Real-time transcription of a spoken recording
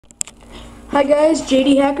Hi guys,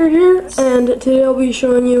 JD Hacker here, and today I'll be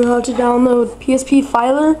showing you how to download PSP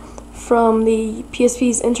Filer from the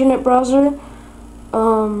PSP's internet browser.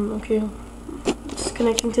 Okay, just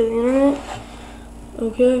connecting to the internet.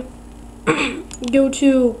 Okay, go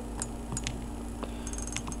to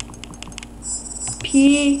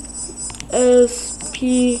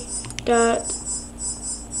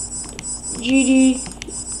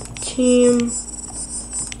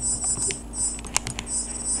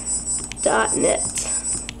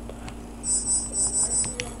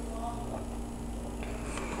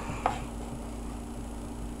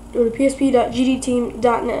Go to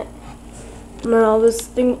psp.gdteam.net. Now this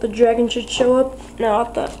thing with the dragon should show up. Now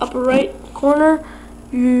at the upper right corner,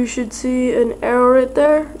 you should see an arrow right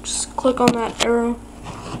there. Just click on that arrow.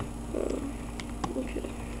 Okay.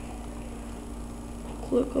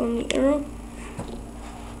 Click on the arrow.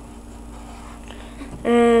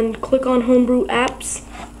 And click on Homebrew Apps.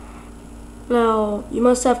 Now, you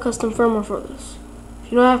must have custom firmware for this.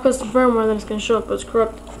 If you don't have custom firmware, then it's going to show up as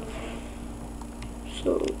corrupted.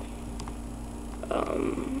 So,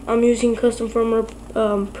 I'm using custom firmware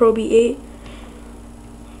Pro B8,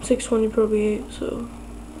 620 Pro B8. So,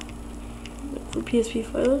 for PSP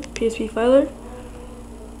Filer,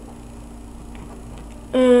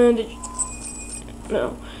 and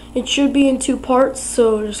it should be in 2 parts.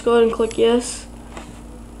 So just go ahead and click yes,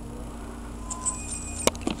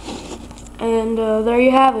 and there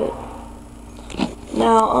you have it.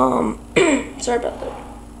 Now, sorry about that.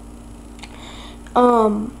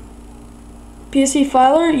 PSP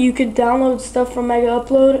Filer, you could download stuff from Mega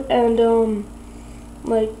Upload, and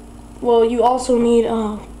you also need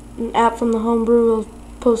an app from the Homebrew. I'll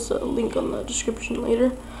post a link on the description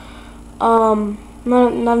later.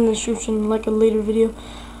 Not in the description, like a later video.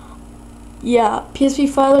 Yeah, PSP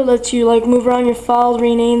Filer lets you move around your files,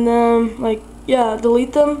 rename them,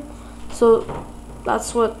 delete them. So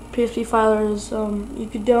that's what PSP Filer is. You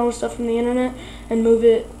could download stuff from the internet and move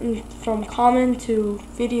it from common to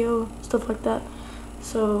video, stuff like that.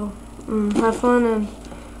 So have fun, and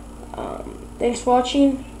thanks for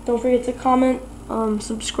watching. Don't forget to comment,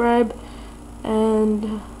 subscribe,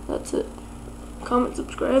 and that's it. Comment,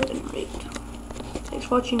 subscribe, and rate. Thanks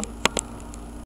for watching.